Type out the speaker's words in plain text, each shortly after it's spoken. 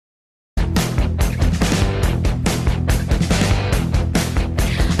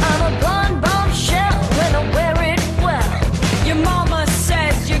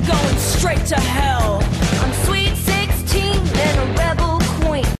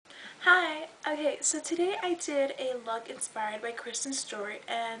Okay, so today I did a look inspired by Kristen Stewart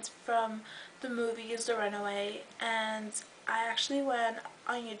and from the movies The Runaway, and I actually went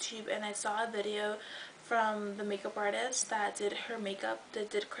on YouTube and I saw a video from the makeup artist that did her makeup,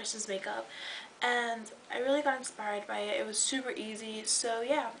 that did Kristen's makeup, and I really got inspired by it. It was super easy, so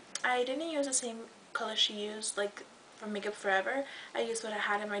yeah, I didn't use the same color she used like from Makeup Forever. I used what I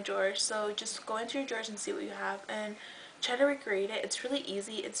had in my drawer, so just go into your drawers and see what you have and try to recreate it. It's really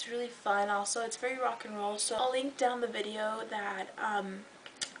easy, it's really fun, also it's very rock and roll, so I'll link down the video that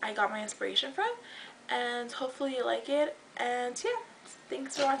I got my inspiration from, and hopefully you like it. And yeah,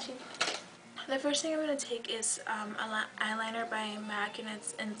 thanks for watching. The first thing I'm going to take is eyeliner by MAC, and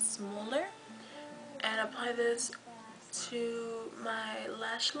it's in Smolder, and apply this to my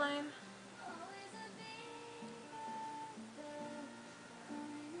lash line.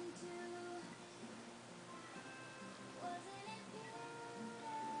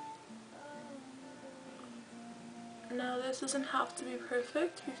 Now this doesn't have to be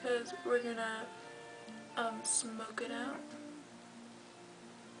perfect because we're gonna smoke it out.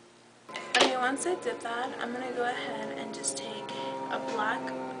 Okay, once I did that, I'm gonna go ahead and just take a black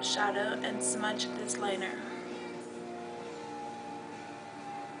shadow and smudge this liner.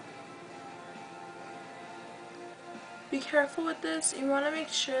 Be careful with this. You want to make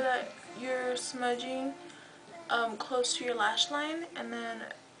sure that you're smudging close to your lash line, and then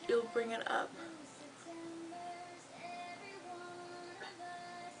you'll bring it up.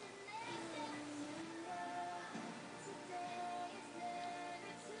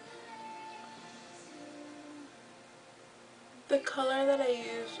 The color that I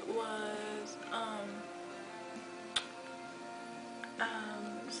used was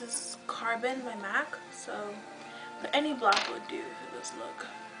this is Carbon by MAC, so but any black would do for this look.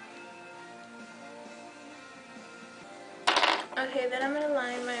 Okay, then I'm gonna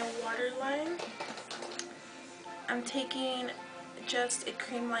line my waterline. I'm taking just a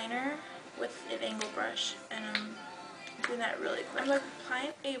cream liner with an angle brush, and I'm doing that really quick. I'm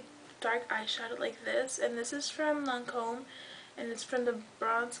applying a dark eyeshadow like this, and this is from Lancome, and it's from the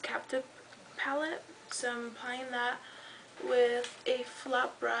Bronze Captive palette. So I'm applying that with a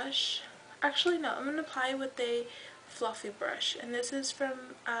flat brush. Actually no, I'm going to apply with a fluffy brush, and this is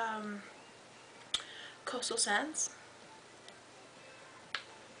from Coastal Scents.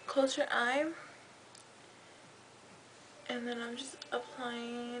 Close your eye, and then I'm just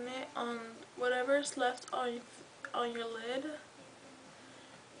applying it on whatever's left on your lid,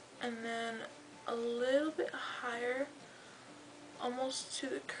 and then a little bit higher, almost to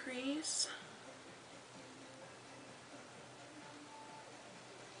the crease.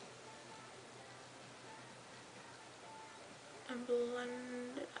 And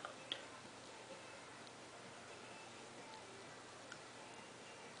blend it out.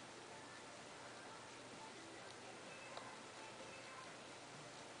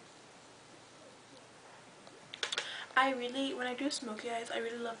 When I do smoky eyes, I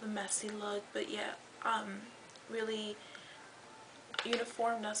really love the messy look, but yeah, really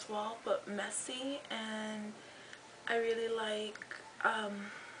uniformed as well, but messy, and I really like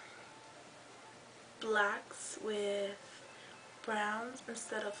blacks with browns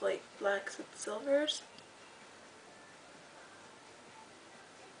instead of like blacks with silvers.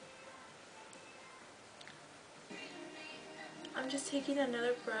 I'm just taking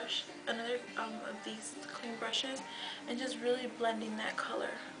another brush, another of these clean brushes, and just really blending that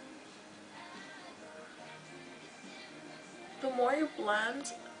color. The more you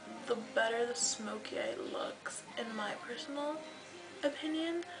blend, the better the smoky eye looks, in my personal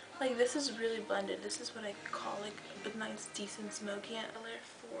opinion. Like, this is really blended. This is what I call like a nice decent smoky eye color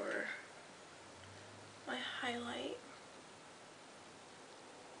for my highlight.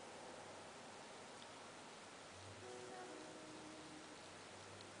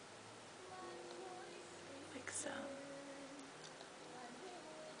 Like so.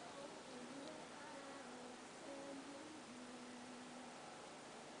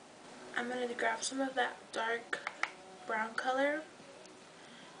 I'm going to grab some of that dark brown color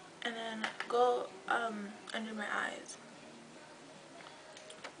and then go under my eyes.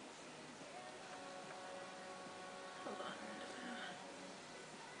 Hold on.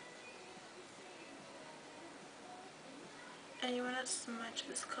 And you want to smudge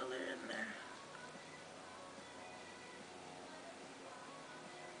this color in there.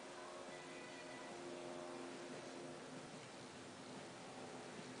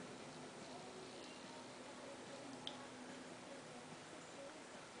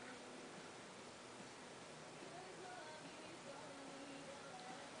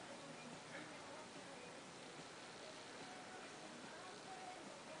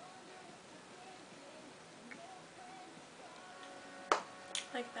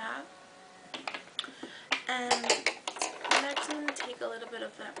 like that. And next I'm going to take a little bit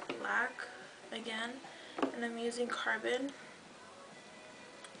of that black again, and I'm using Carbon,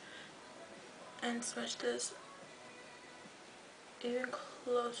 and smudge this even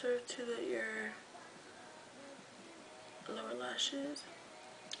closer to your lower lashes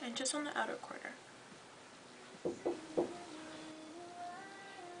and just on the outer corner.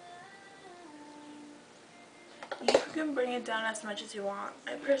 You can bring it down as much as you want.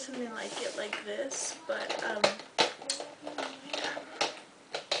 I personally like it like this, but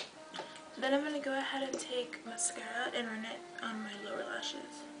then I'm going to go ahead and take mascara and run it on my lower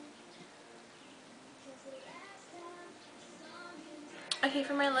lashes. Okay,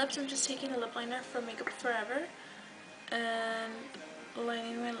 for my lips, I'm just taking a lip liner from Makeup Forever and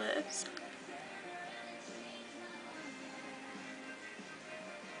lining my lips.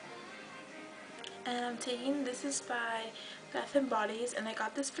 And I'm taking, this is by Bath & Bodies, and I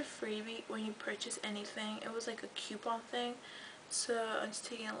got this for free when you purchase anything. It was like a coupon thing, so I'm just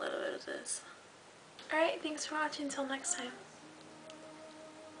taking a little bit of this. Alright, thanks for watching, until next time.